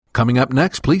Coming up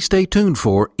next, please stay tuned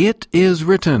for It Is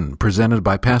Written, presented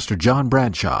by Pastor John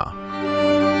Bradshaw.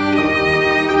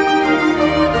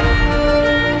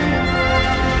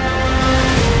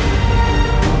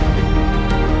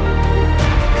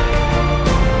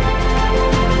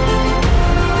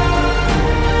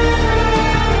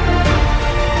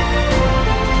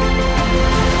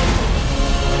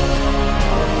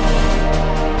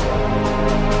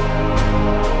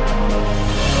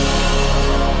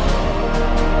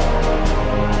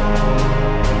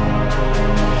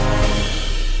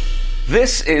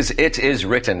 This is It Is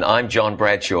Written. I'm John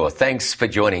Bradshaw. Thanks for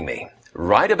joining me.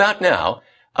 Right about now,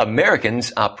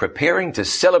 Americans are preparing to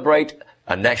celebrate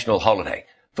a national holiday.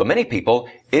 For many people,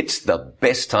 it's the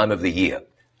best time of the year.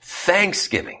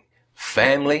 Thanksgiving,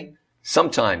 family,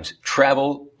 sometimes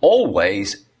travel,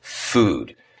 always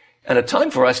food. And a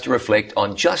time for us to reflect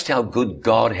on just how good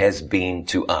God has been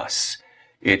to us.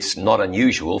 It's not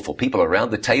unusual for people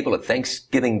around the table at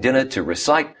Thanksgiving dinner to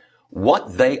recite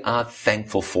what they are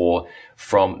thankful for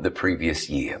from the previous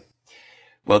year.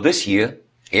 Well, this year,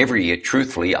 every year,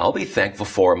 truthfully, I'll be thankful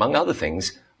for, among other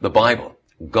things, the Bible,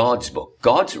 God's book,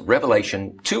 God's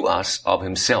revelation to us of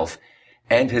himself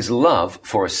and his love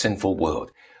for a sinful world.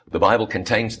 The Bible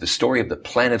contains the story of the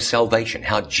plan of salvation,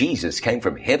 how Jesus came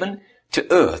from heaven to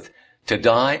earth to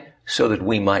die so that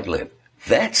we might live.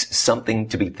 That's something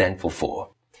to be thankful for.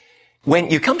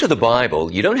 When you come to the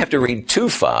Bible, you don't have to read too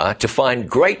far to find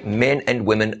great men and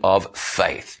women of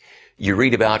faith. You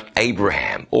read about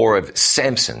Abraham or of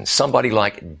Samson, somebody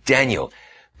like Daniel,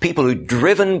 people who,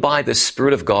 driven by the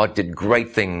Spirit of God, did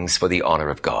great things for the honor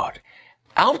of God.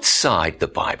 Outside the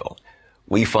Bible,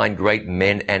 we find great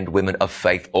men and women of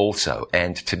faith also.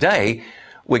 And today,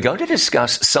 we're going to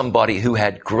discuss somebody who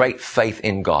had great faith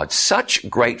in God, such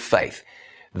great faith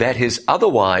that his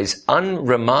otherwise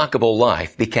unremarkable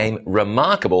life became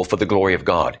remarkable for the glory of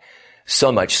God. So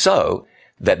much so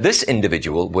that this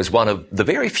individual was one of the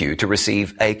very few to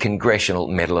receive a Congressional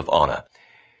Medal of Honor.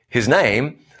 His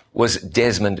name was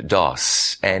Desmond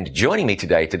Doss, and joining me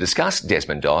today to discuss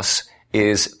Desmond Doss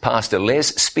is Pastor Les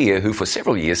Spear, who for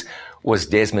several years was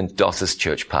Desmond Doss's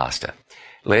church pastor.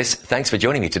 Les, thanks for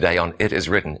joining me today on It Is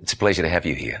Written. It's a pleasure to have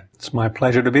you here. It's my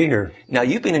pleasure to be here. Now,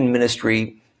 you've been in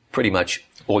ministry pretty much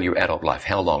all your adult life.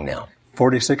 How long now?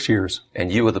 46 years.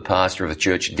 And you were the pastor of the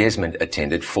church Desmond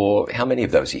attended for how many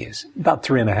of those years? About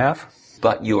 3.5.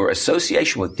 But your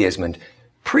association with Desmond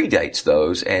predates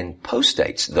those and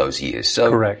postdates those years. So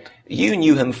correct. You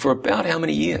knew him for about how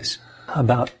many years?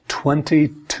 About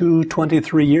 22,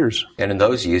 23 years. And in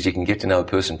those years, you can get to know a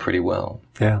person pretty well.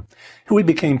 Yeah. We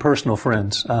became personal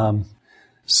friends.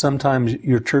 Sometimes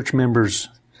your church members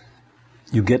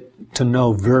you get to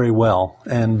know very well.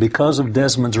 And because of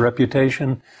Desmond's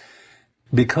reputation,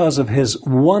 because of his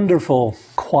wonderful,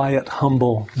 quiet,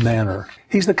 humble manner,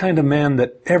 he's the kind of man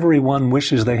that everyone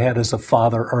wishes they had as a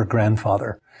father or a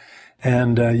grandfather.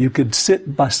 And you could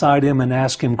sit beside him and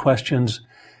ask him questions.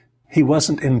 He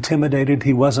wasn't intimidated.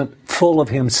 He wasn't full of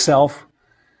himself.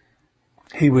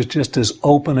 He was just as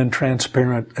open and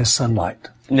transparent as sunlight.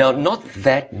 Now, not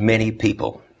that many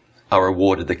people are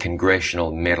awarded the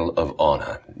Congressional Medal of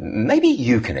Honor. Maybe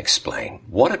you can explain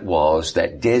what it was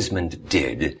that Desmond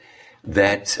did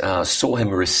that saw him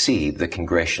receive the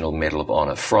Congressional Medal of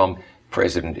Honor from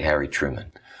President Harry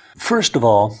Truman. First of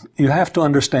all, you have to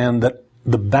understand that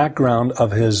the background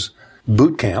of his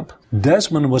boot camp,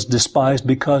 Desmond was despised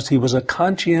because he was a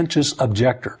conscientious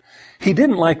objector. He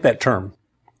didn't like that term.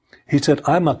 He said,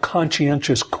 I'm a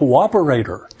conscientious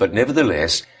cooperator. But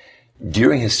nevertheless,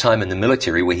 during his time in the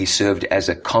military, where he served as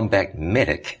a combat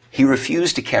medic, he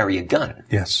refused to carry a gun.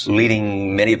 Yes.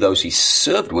 Leading many of those he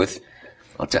served with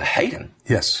to hate him.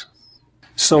 Yes.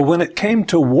 So when it came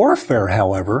to warfare,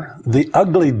 however, the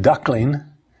ugly duckling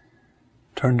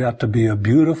turned out to be a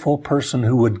beautiful person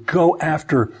who would go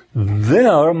after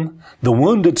them, the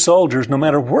wounded soldiers, no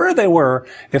matter where they were.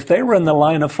 If they were in the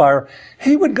line of fire,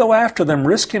 he would go after them,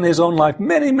 risking his own life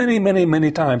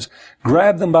many times,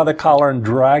 grab them by the collar and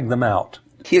drag them out.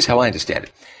 Here's how I understand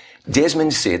it.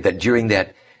 Desmond said that during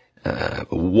that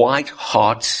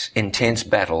white-hot, intense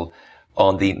battle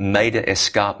on the Maida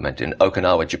Escarpment in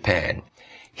Okinawa, Japan,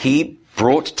 he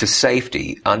brought to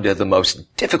safety, under the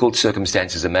most difficult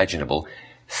circumstances imaginable,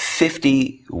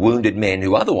 50 wounded men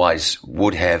who otherwise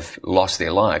would have lost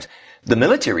their lives. The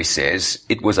military says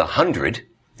it was 100,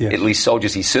 yes, at least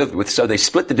soldiers he served with, so they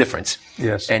split the difference.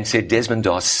 Yes. And said Desmond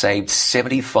Doss saved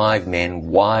 75 men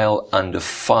while under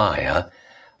fire,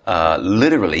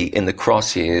 literally in the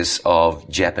crosshairs of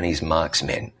Japanese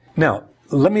marksmen. Now,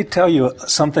 let me tell you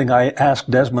something I asked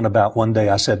Desmond about one day.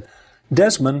 I said,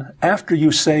 Desmond, after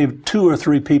you saved 2 or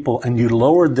 3 people and you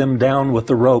lowered them down with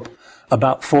the rope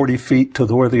about 40 feet to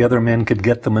where the other men could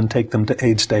get them and take them to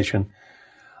aid station,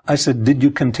 I said, did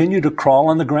you continue to crawl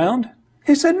on the ground?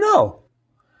 He said, no.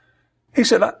 He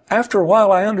said, after a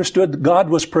while I understood that God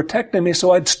was protecting me,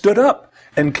 so I'd stood up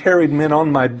and carried men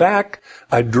on my back.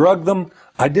 I drugged them.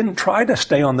 I didn't try to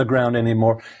stay on the ground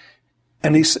anymore.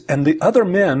 And the other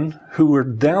men who were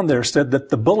down there said that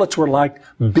the bullets were like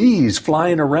bees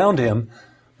flying around him,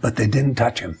 but they didn't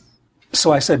touch him.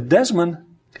 So I said, Desmond,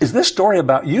 is this story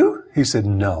about you? He said,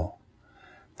 no.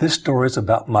 This story is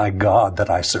about my God that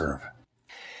I serve.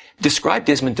 Describe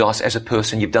Desmond Doss as a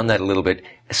person. You've done that a little bit.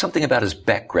 Something about his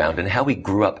background and how he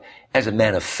grew up as a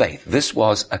man of faith. This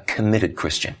was a committed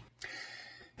Christian.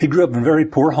 He grew up in a very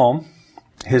poor home.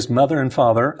 His mother and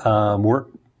father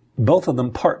worked, both of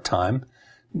them part-time,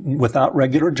 without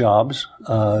regular jobs.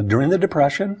 During the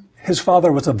Depression, his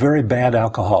father was a very bad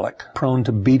alcoholic, prone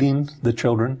to beating the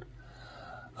children.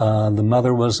 The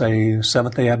mother was a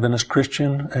Seventh-day Adventist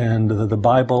Christian, and the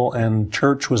Bible and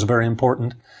church was very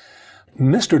important.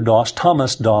 Mr. Doss,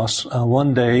 Thomas Doss,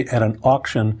 one day at an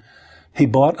auction, he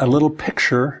bought a little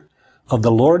picture of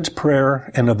the Lord's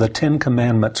Prayer and of the 10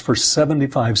 Commandments for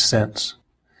 75 cents.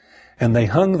 And they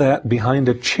hung that behind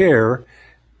a chair,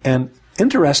 and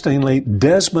interestingly,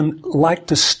 Desmond liked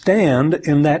to stand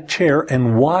in that chair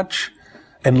and watch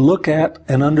and look at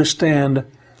and understand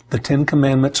the 10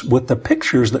 Commandments with the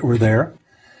pictures that were there.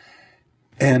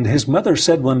 And his mother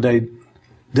said one day,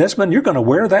 Desmond, you're going to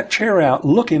wear that chair out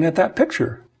looking at that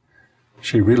picture.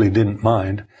 She really didn't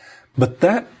mind. But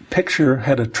that picture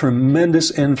had a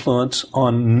tremendous influence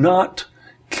on not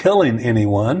killing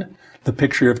anyone. The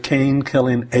picture of Cain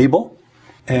killing Abel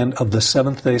and of the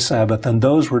seventh-day Sabbath. And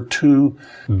those were 2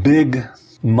 big,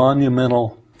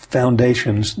 monumental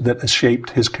foundations that shaped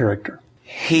his character.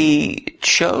 He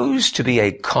chose to be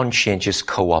a conscientious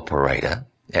cooperator.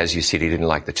 As you said, he didn't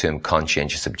like the term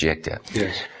conscientious objector.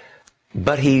 Yes.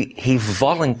 But he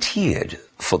volunteered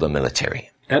for the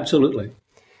military. Absolutely.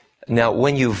 Now,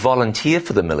 when you volunteer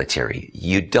for the military,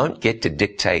 you don't get to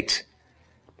dictate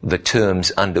the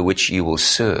terms under which you will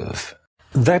serve.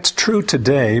 That's true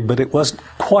today, but it was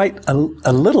quite a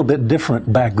little bit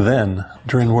different back then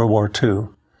during World War II.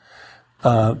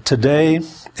 Today,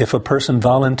 if a person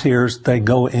volunteers, they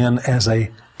go in as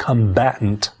a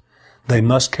combatant. They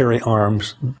must carry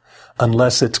arms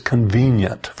unless it's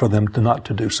convenient for them not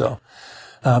to do so.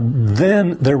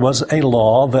 Then there was a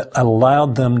law that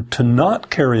allowed them to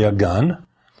not carry a gun,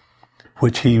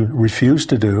 which he refused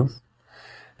to do,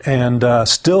 and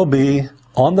still be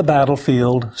on the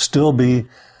battlefield, still be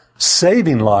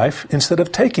saving life instead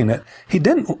of taking it.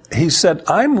 He said,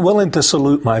 I'm willing to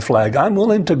salute my flag. I'm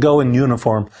willing to go in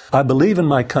uniform. I believe in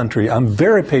my country. I'm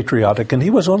very patriotic. And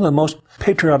he was one of the most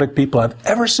patriotic people I've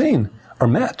ever seen or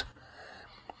met.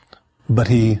 But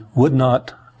he would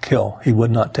not kill. He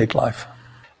would not take life.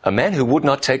 A man who would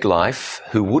not take life,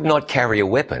 who would not carry a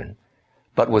weapon,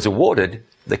 but was awarded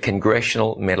the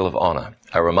Congressional Medal of Honor.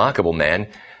 A remarkable man,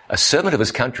 a servant of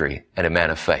his country, and a man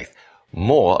of faith.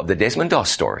 More of the Desmond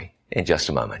Doss story in just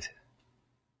a moment.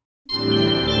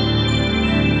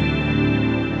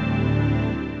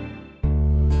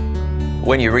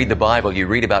 When you read the Bible, you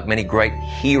read about many great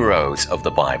heroes of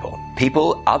the Bible.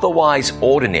 People otherwise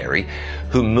ordinary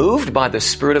who, moved by the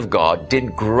Spirit of God,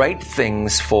 did great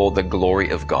things for the glory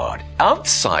of God.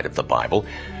 Outside of the Bible,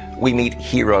 we meet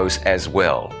heroes as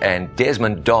well. And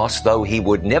Desmond Doss, though he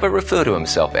would never refer to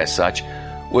himself as such,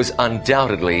 was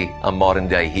undoubtedly a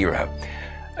modern-day hero.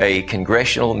 A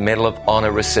Congressional Medal of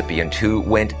Honor recipient who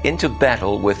went into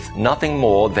battle with nothing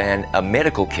more than a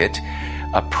medical kit,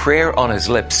 a prayer on his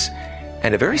lips,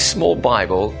 and a very small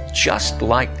Bible just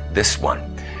like this one.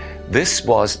 This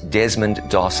was Desmond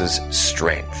Doss's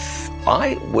strength.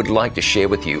 I would like to share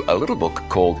with you a little book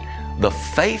called The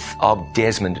Faith of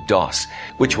Desmond Doss,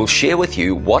 which will share with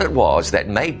you what it was that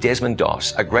made Desmond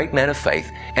Doss a great man of faith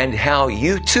and how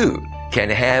you too can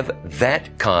have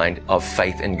that kind of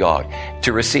faith in God.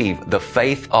 To receive The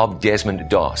Faith of Desmond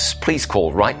Doss, please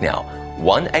call right now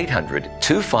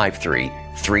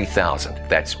 1-800-253-3000.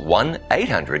 That's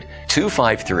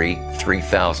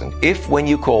 1-800-253-3000. If when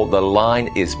you call the line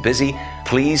is busy,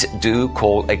 please do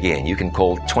call again. You can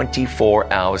call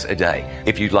 24 hours a day.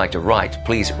 If you'd like to write,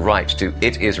 please write to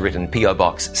It Is Written, P.O.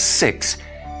 Box 6,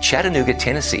 Chattanooga,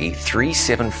 Tennessee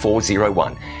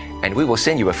 37401. And we will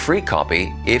send you a free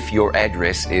copy if your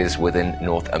address is within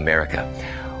North America.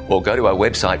 Or go to our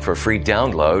website for a free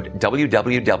download,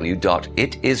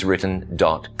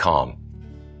 www.itiswritten.com.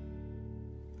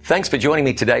 Thanks for joining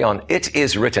me today on It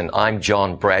Is Written. I'm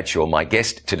John Bradshaw. My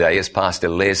guest today is Pastor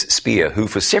Les Spear, who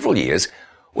for several years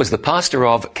was the pastor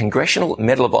of Congressional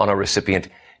Medal of Honor recipient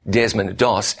Desmond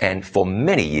Doss, and for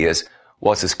many years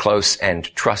was his close and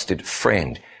trusted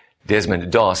friend.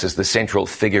 Desmond Doss is the central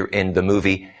figure in the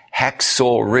movie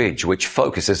Hacksaw Ridge, which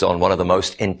focuses on one of the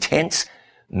most intense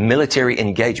military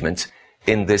engagements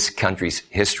in this country's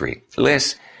history.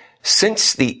 Les,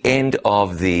 since the end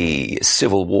of the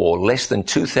Civil War, less than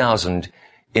 2,000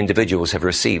 individuals have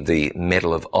received the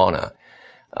Medal of Honor.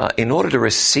 In order to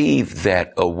receive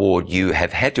that award, you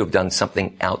have had to have done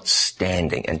something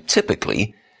outstanding. And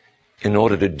typically, in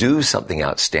order to do something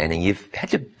outstanding, you've had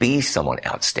to be someone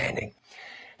outstanding.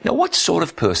 Now, what sort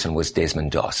of person was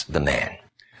Desmond Doss, the man?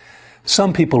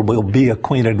 Some people will be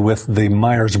acquainted with the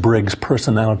Myers-Briggs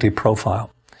personality profile.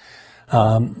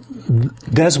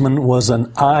 Desmond was an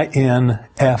INFJ.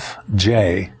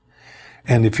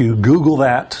 And if you Google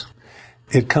that,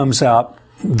 it comes out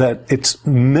that it's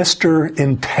Mr.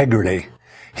 Integrity.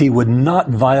 He would not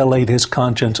violate his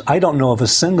conscience. I don't know of a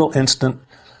single instant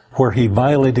where he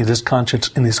violated his conscience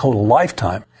in his whole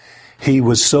lifetime. He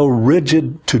was so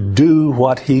rigid to do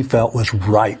what he felt was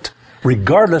right,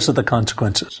 regardless of the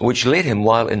consequences. Which led him,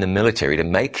 while in the military, to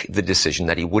make the decision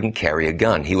that he wouldn't carry a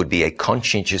gun. He would be a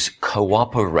conscientious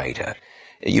cooperator.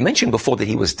 You mentioned before that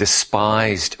he was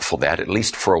despised for that, at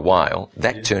least for a while.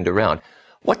 That turned around.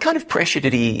 What kind of pressure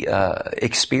did he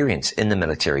experience in the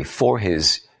military for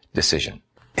his decision?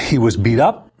 He was beat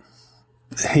up.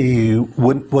 He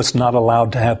was not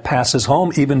allowed to have passes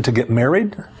home, even to get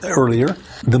married earlier.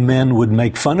 The men would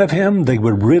make fun of him. They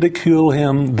would ridicule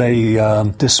him. They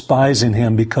despising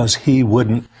him because he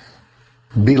wouldn't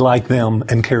be like them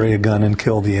and carry a gun and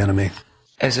kill the enemy.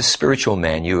 As a spiritual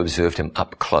man, you observed him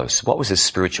up close. What was his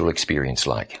spiritual experience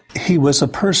like? He was a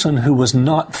person who was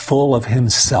not full of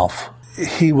himself.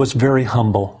 He was very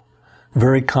humble,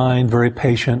 very kind, very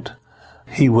patient.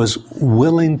 He was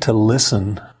willing to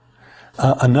listen.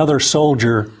 Another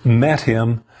soldier met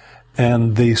him,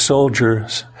 and the soldier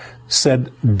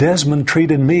said, Desmond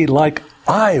treated me like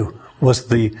I was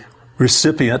the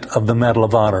recipient of the Medal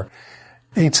of Honor.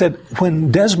 And he said,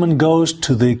 when Desmond goes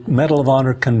to the Medal of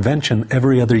Honor convention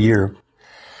every other year,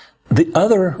 the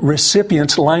other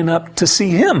recipients line up to see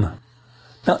him.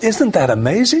 Now, isn't that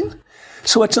amazing?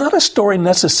 So it's not a story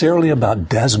necessarily about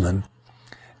Desmond.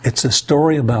 It's a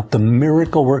story about the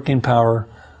miracle working power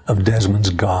of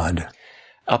Desmond's God.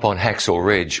 Up on Hacksaw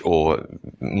Ridge, or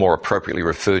more appropriately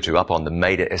referred to up on the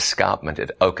Maida Escarpment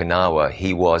at Okinawa,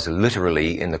 he was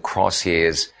literally in the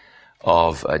crosshairs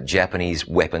of Japanese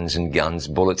weapons and guns,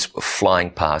 bullets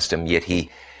flying past him, yet he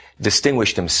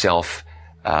distinguished himself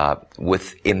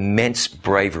with immense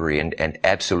bravery and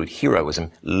absolute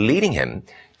heroism, leading him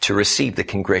to receive the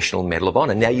Congressional Medal of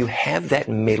Honor. Now you have that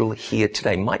medal here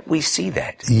today. Might we see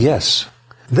that? Yes.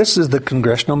 This is the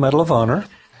Congressional Medal of Honor.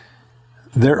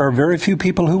 There are very few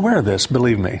people who wear this,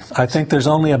 believe me. I think there's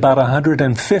only about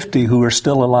 150 who are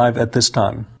still alive at this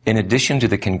time. In addition to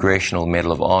the Congressional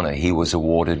Medal of Honor, he was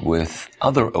awarded with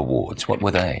other awards. What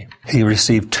were they? He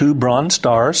received 2 Bronze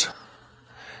Stars,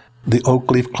 the Oak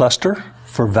Leaf Cluster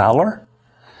for valor.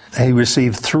 He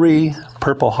received 3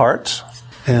 Purple Hearts,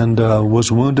 and was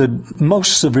wounded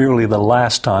most severely the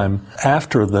last time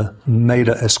after the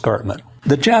Maida Escarpment.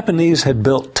 The Japanese had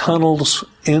built tunnels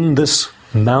in this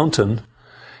mountain,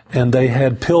 and they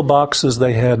had pillboxes,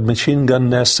 they had machine gun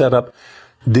nests set up,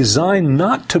 designed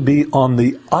not to be on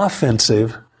the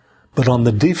offensive, but on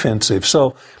the defensive.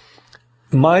 So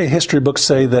my history books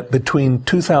say that between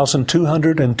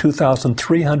 2,200 and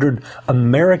 2,300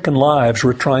 American lives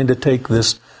were trying to take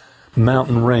this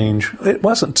mountain range. It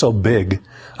wasn't so big,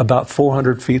 about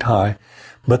 400 feet high,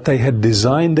 but they had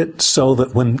designed it so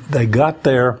that when they got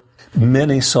there,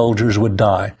 many soldiers would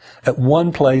die. At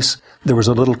one place, there was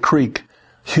a little creek.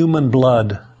 Human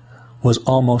blood was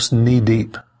almost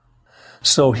knee-deep.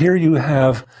 So here you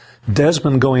have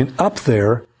Desmond going up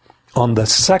there on the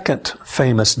second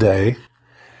famous day,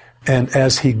 and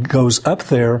as he goes up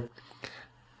there,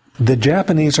 the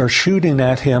Japanese are shooting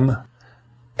at him,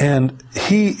 and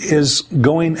he is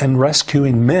going and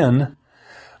rescuing men,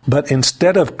 but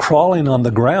instead of crawling on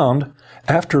the ground,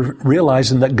 after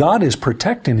realizing that God is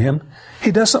protecting him,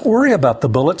 he doesn't worry about the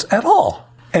bullets at all.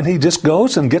 And he just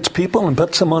goes and gets people and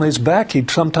puts them on his back. He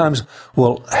sometimes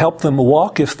will help them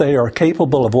walk if they are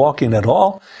capable of walking at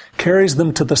all, carries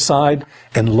them to the side,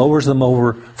 and lowers them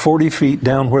over 40 feet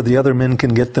down where the other men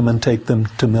can get them and take them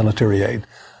to military aid.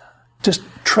 Just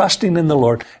trusting in the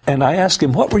Lord. And I asked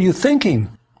him, what were you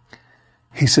thinking?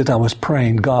 He said, I was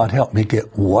praying, God, help me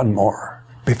get one more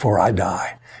before I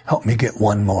die. Help me get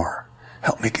one more.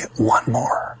 help me get one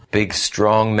more. Big,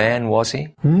 strong man, was he?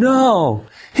 No,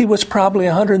 he was probably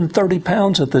 130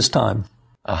 pounds at this time.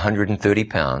 130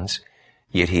 pounds,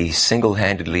 yet he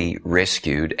single-handedly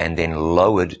rescued and then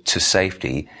lowered to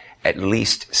safety at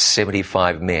least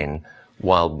 75 men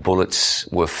while bullets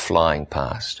were flying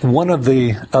past. One of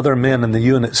the other men in the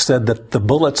unit said that the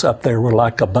bullets up there were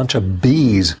like a bunch of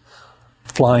bees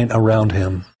flying around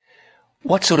him.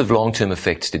 What sort of long-term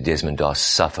effects did Desmond Doss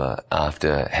suffer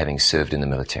after having served in the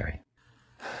military?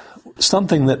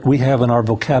 Something that we have in our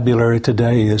vocabulary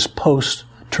today is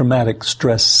post-traumatic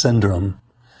stress syndrome.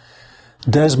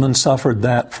 Desmond suffered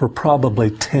that for probably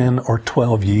 10 or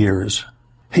 12 years.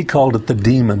 He called it the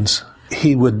demons.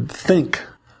 He would think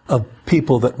of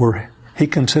people that he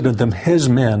considered them his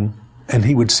men, and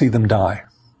he would see them die.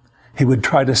 He would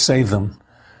try to save them,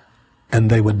 and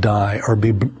they would die or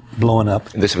be blown up.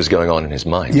 This was going on in his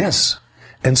mind. Yes.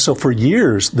 And so for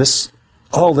years,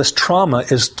 all this trauma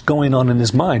is going on in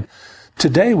his mind.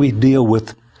 Today we deal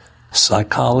with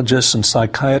psychologists and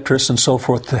psychiatrists and so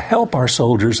forth to help our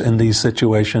soldiers in these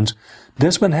situations.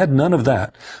 Desmond had none of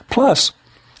that. Plus,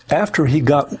 after he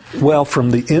got well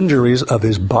from the injuries of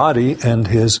his body and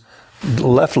his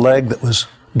left leg that was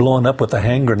blown up with a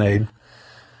hand grenade,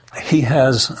 he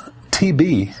has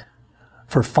TB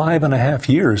for 5.5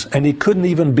 years, and he couldn't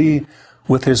even be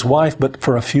with his wife but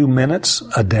for a few minutes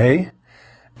a day,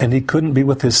 and he couldn't be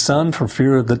with his son for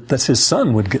fear that his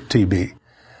son would get TB.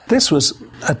 This was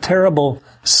a terrible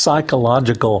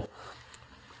psychological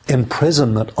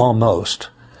imprisonment almost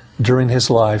during his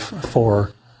life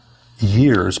for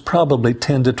years, probably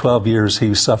 10 to 12 years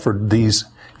he suffered these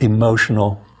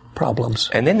emotional problems.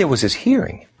 And then there was his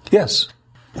hearing. Yes.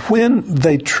 When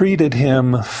they treated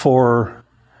him for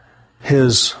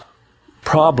his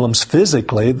problems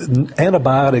physically,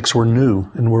 antibiotics were new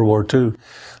in World War II.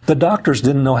 The doctors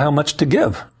didn't know how much to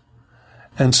give.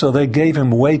 And so they gave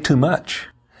him way too much.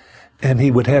 And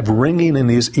he would have ringing in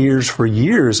his ears for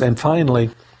years. And finally,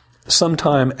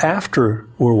 sometime after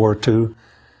World War II,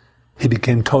 he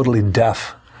became totally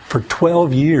deaf for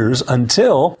 12 years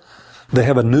until they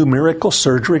have a new miracle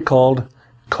surgery called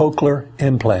cochlear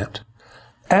implant.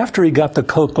 After he got the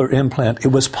cochlear implant, it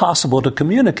was possible to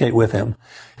communicate with him.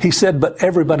 He said, but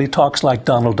everybody talks like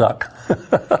Donald Duck.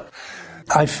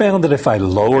 I found that if I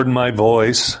lowered my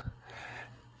voice,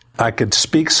 I could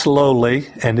speak slowly,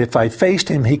 and if I faced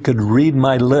him, he could read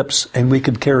my lips, and we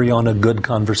could carry on a good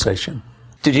conversation.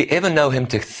 Did you ever know him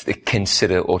to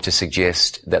consider or to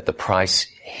suggest that the price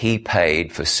he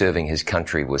paid for serving his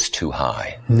country was too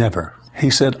high? Never. He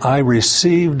said, I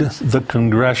received the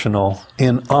Congressional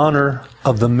in honor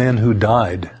of the men who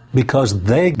died because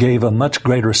they gave a much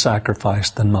greater sacrifice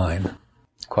than mine.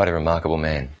 Quite a remarkable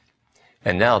man.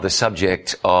 And now the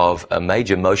subject of a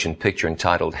major motion picture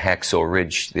entitled Hacksaw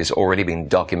Ridge. There's already been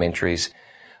documentaries,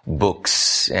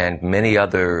 books, and many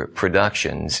other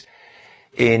productions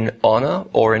in honor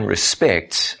or in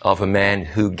respect of a man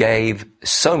who gave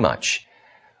so much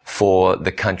for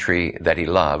the country that he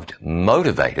loved,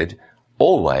 motivated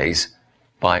always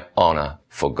by honor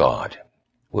for God.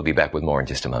 We'll be back with more in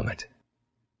just a moment.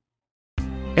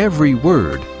 Every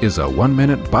Word is a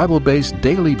 1-minute Bible-based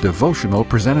daily devotional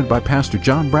presented by Pastor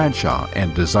John Bradshaw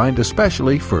and designed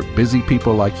especially for busy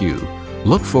people like you.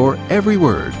 Look for Every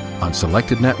Word on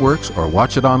selected networks or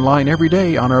watch it online every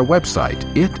day on our website,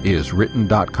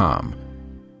 itiswritten.com.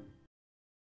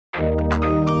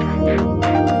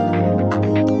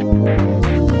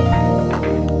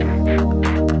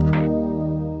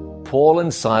 Paul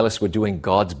and Silas were doing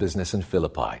God's business in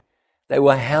Philippi. They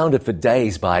were hounded for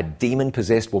days by a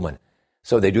demon-possessed woman.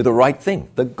 So they do the right thing,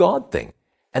 the God thing,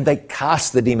 and they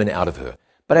cast the demon out of her.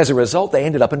 But as a result, they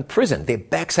ended up in prison, their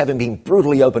backs having been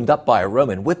brutally opened up by a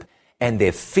Roman whip and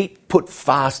their feet put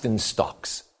fast in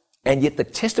stocks. And yet the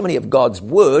testimony of God's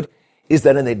word is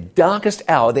that in their darkest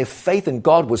hour, their faith in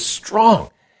God was strong.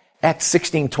 Acts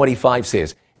 16:25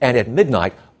 says, and at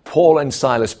midnight, Paul and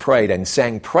Silas prayed and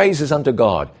sang praises unto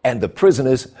God, and the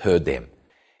prisoners heard them.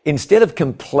 Instead of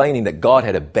complaining that God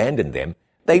had abandoned them,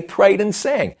 they prayed and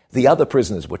sang. The other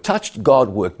prisoners were touched, God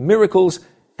worked miracles,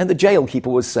 and the jail keeper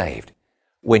was saved.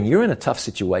 When you're in a tough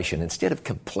situation, instead of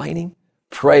complaining,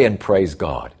 pray and praise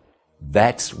God.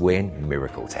 That's when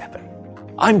miracles happen.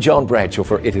 I'm John Bradshaw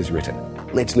for It Is Written.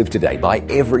 Let's live today by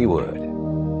every word.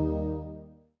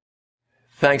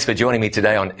 Thanks for joining me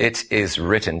today on It Is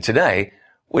Written. Today,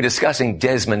 we're discussing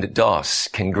Desmond Doss,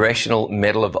 Congressional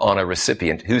Medal of Honor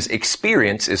recipient, whose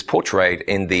experience is portrayed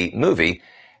in the movie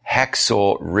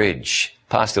Hacksaw Ridge.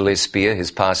 Pastor Les Spear, his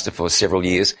pastor for several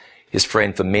years, his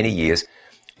friend for many years.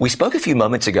 We spoke a few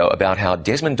moments ago about how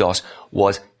Desmond Doss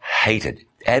was hated.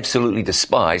 absolutely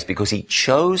despised because he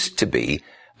chose to be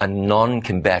a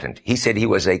non-combatant. He said he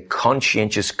was a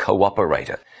conscientious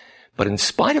cooperator. But in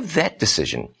spite of that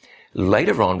decision,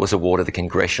 later on was awarded the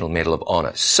Congressional Medal of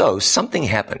Honor. So something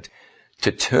happened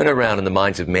to turn around in the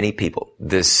minds of many people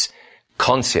this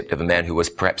concept of a man who was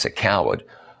perhaps a coward,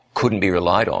 couldn't be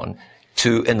relied on,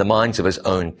 to, in the minds of his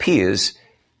own peers,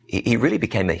 he really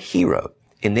became a hero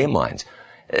in their minds.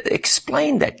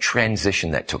 Explain that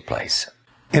transition that took place.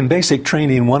 In basic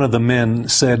training, one of the men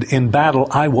said, "In battle,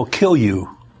 I will kill you."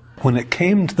 When it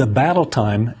came to the battle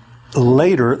time,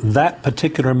 later, that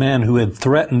particular man who had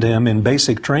threatened him in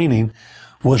basic training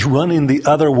was running the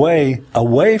other way,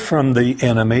 away from the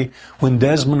enemy, when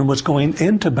Desmond was going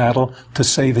into battle to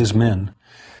save his men.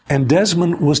 And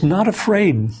Desmond was not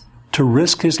afraid to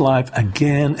risk his life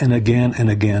again and again and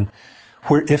again.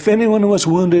 Where if anyone was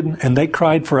wounded and they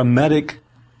cried for a medic,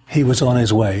 he was on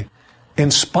his way.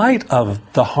 In spite of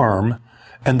the harm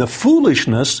and the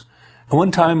foolishness,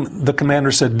 one time the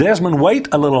commander said, "Desmond, wait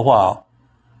a little while."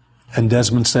 And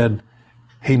Desmond said,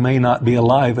 "He may not be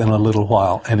alive in a little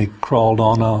while." And he crawled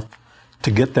on off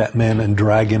to get that man and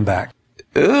drag him back.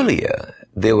 Earlier,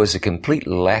 there was a complete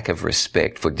lack of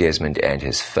respect for Desmond and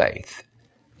his faith.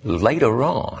 Later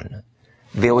on,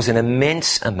 there was an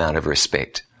immense amount of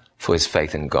respect for his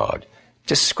faith in God.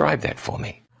 Describe that for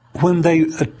me. When they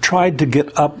tried to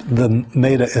get up the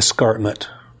Maida Escarpment,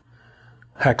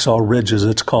 Hacksaw Ridge as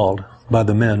it's called by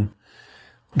the men,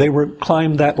 they were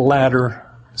climbed that ladder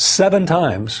 7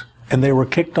 times, and they were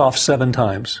kicked off 7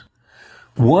 times.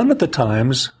 One of the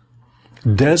times,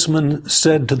 Desmond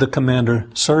said to the commander,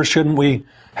 "Sir, shouldn't we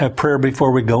have prayer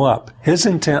before we go up?" His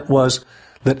intent was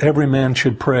that every man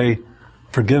should pray,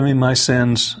 "Forgive me my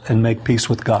sins and make peace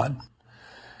with God."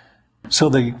 So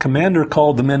the commander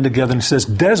called the men together and says,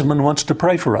 "Desmond wants to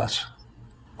pray for us."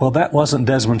 Well, that wasn't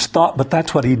Desmond's thought, but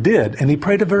that's what he did. And he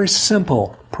prayed a very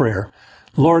simple prayer.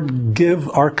 "Lord, give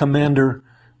our commander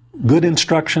good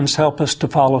instructions, help us to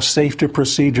follow safety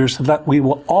procedures so that we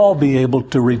will all be able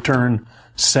to return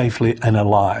safely and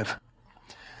alive."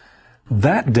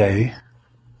 That day,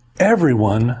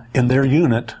 everyone in their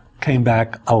unit came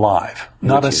back alive.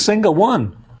 Not a single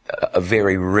one. A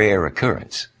very rare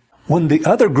occurrence. When the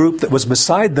other group that was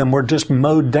beside them were just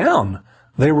mowed down,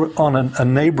 they were on a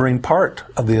neighboring part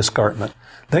of the escarpment.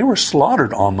 They were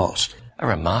slaughtered almost. A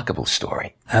remarkable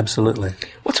story. Absolutely.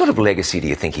 What sort of legacy do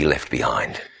you think he left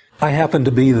behind? I happen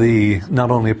to be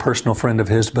not only a personal friend of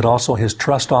his, but also his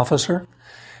trust officer.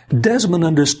 Desmond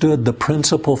understood the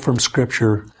principle from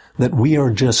Scripture that we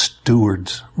are just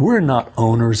stewards. We're not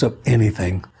owners of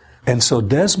anything. And so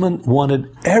Desmond wanted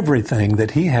everything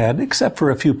that he had, except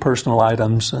for a few personal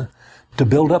items, to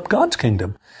build up God's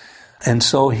kingdom. And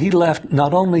so he left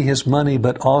not only his money,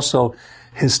 but also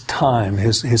his time,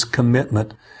 his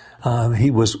commitment.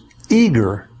 He was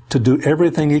eager to do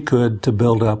everything he could to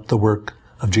build up the work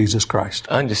of Jesus Christ.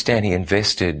 I understand he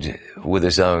invested with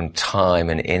his own time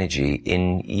and energy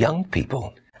in young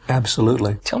people.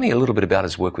 Absolutely. Tell me a little bit about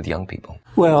his work with young people.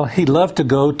 Well, he loved to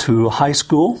go to high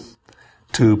school,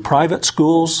 to private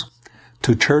schools,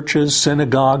 to churches,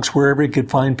 synagogues, wherever he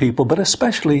could find people, but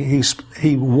especially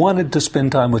he wanted to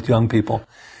spend time with young people.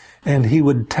 And he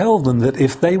would tell them that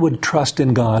if they would trust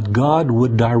in God, God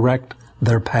would direct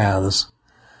their paths.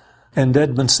 And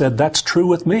Desmond said, "That's true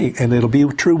with me, and it'll be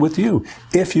true with you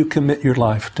if you commit your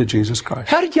life to Jesus Christ."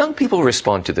 How did young people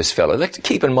respond to this fellow? Let's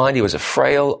keep in mind he was a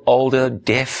frail, older,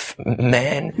 deaf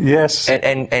man. Yes.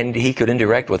 And he could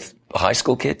interact with high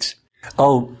school kids.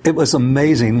 Oh, it was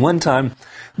amazing. One time,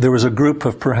 there was a group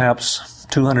of perhaps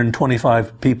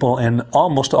 225 people, and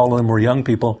almost all of them were young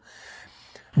people.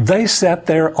 They sat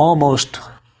there almost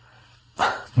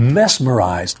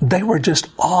mesmerized. They were just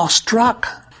awestruck.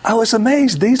 I was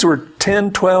amazed. These were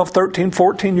 10, 12, 13,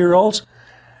 14-year-olds,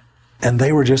 and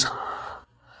they were just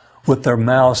with their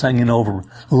mouths hanging over,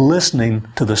 listening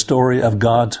to the story of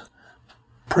God's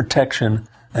protection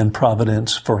and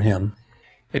providence for him.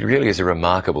 It really is a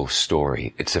remarkable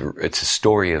story. It's a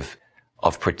story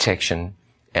of protection,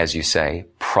 as you say,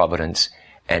 providence,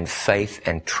 and faith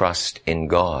and trust in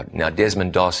God. Now,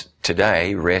 Desmond Doss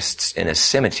today rests in a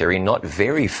cemetery not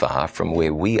very far from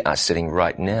where we are sitting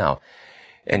right now.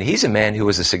 And he's a man who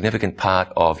was a significant part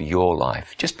of your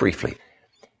life. Just briefly,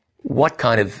 what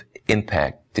kind of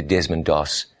impact did Desmond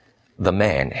Doss, the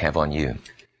man, have on you?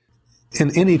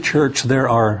 In any church, there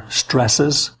are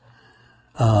stresses,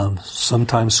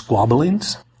 sometimes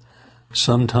squabblings,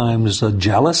 sometimes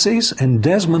jealousies. And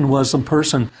Desmond was a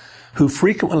person who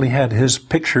frequently had his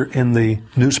picture in the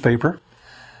newspaper,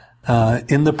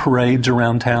 in the parades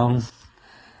around town.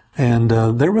 And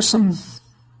there was some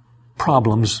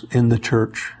problems in the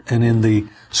church and in the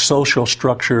social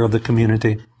structure of the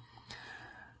community.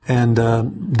 And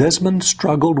Desmond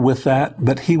struggled with that,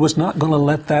 but he was not going to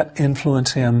let that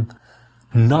influence him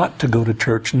not to go to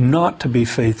church, not to be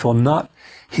faithful,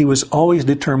 he was always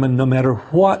determined, no matter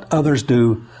what others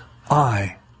do,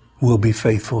 I will be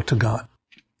faithful to God.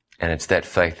 And it's that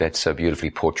faith that's so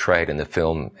beautifully portrayed in the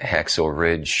film Hacksaw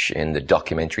Ridge, in the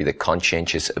documentary The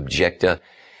Conscientious Objector,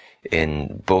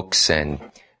 in books, and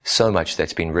so much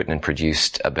that's been written and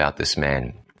produced about this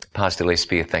man. Pastor Les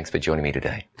Spear, thanks for joining me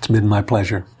today. It's been my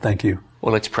pleasure. Thank you.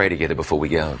 Well, let's pray together before we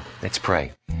go. Let's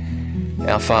pray.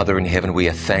 Our Father in heaven, we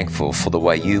are thankful for the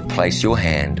way you place your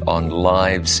hand on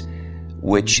lives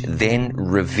which then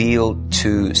reveal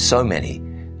to so many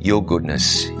your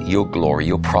goodness, your glory,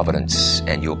 your providence,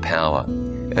 and your power.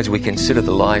 As we consider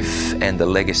the life and the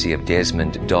legacy of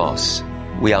Desmond Doss,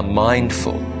 we are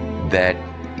mindful that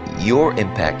your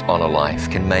impact on a life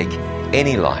can make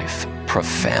any life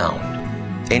profound,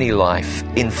 any life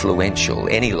influential,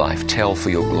 any life tell for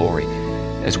your glory.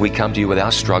 As we come to you with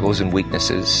our struggles and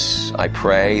weaknesses, I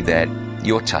pray that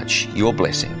your touch, your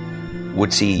blessing,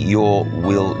 would see your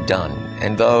will done.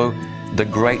 And though the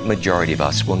great majority of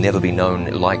us will never be known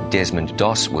like Desmond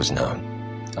Doss was known,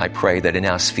 I pray that in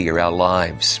our sphere, our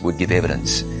lives would give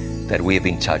evidence that we have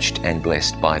been touched and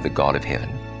blessed by the God of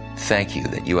heaven. Thank you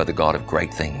that you are the God of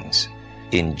great things.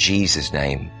 In Jesus'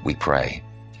 name we pray.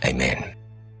 Amen.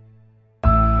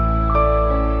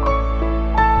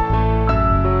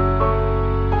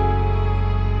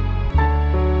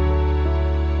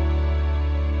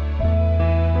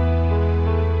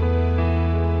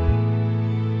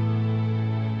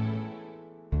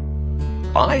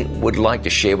 I would like to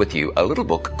share with you a little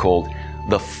book called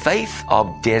The Faith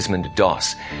of Desmond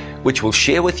Doss, which will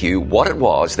share with you what it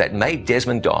was that made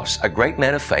Desmond Doss a great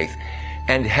man of faith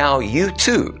and how you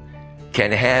too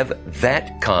can have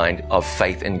that kind of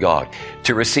faith in God.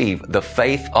 To receive The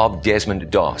Faith of Desmond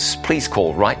Doss, please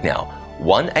call right now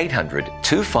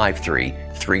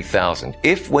 1-800-253-3000.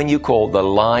 If when you call the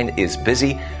line is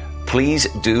busy, please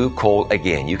do call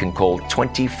again. You can call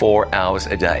 24 hours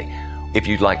a day. If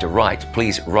you'd like to write,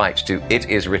 please write to It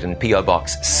Is Written, P.O.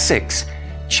 Box 6,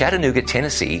 Chattanooga,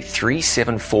 Tennessee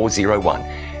 37401,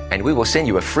 and we will send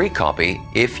you a free copy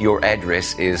if your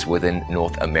address is within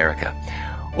North America.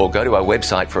 Or go to our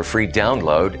website for a free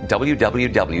download,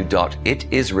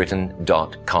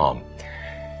 www.itiswritten.com.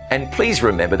 And please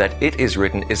remember that It Is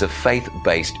Written is a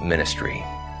faith-based ministry.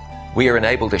 We are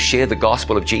enabled to share the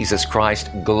gospel of Jesus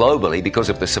Christ globally because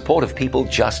of the support of people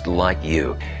just like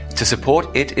you. To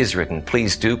support It Is Written,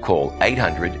 please do call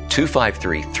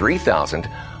 800-253-3000,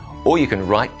 or you can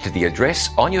write to the address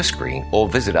on your screen or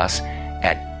visit us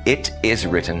at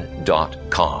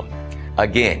itiswritten.com.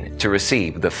 Again, to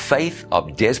receive The Faith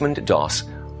of Desmond Doss,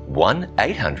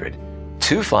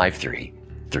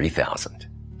 1-800-253-3000.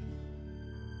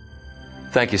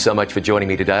 Thank you so much for joining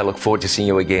me today. I look forward to seeing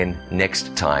you again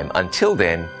next time. Until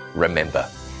then, remember,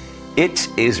 it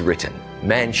is written,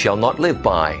 man shall not live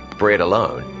by bread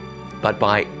alone, but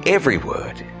by every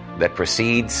word that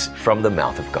proceeds from the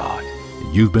mouth of God.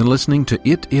 You've been listening to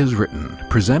It Is Written,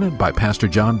 presented by Pastor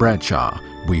John Bradshaw.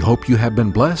 We hope you have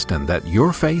been blessed and that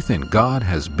your faith in God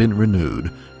has been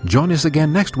renewed. Join us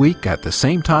again next week at the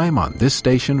same time on this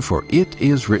station for It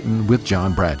Is Written with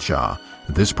John Bradshaw.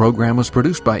 This program was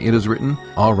produced by It Is Written,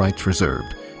 all rights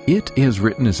reserved. It Is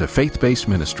Written is a faith-based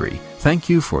ministry. Thank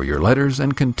you for your letters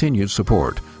and continued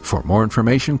support. For more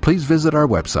information, please visit our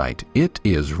website,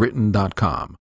 itiswritten.com.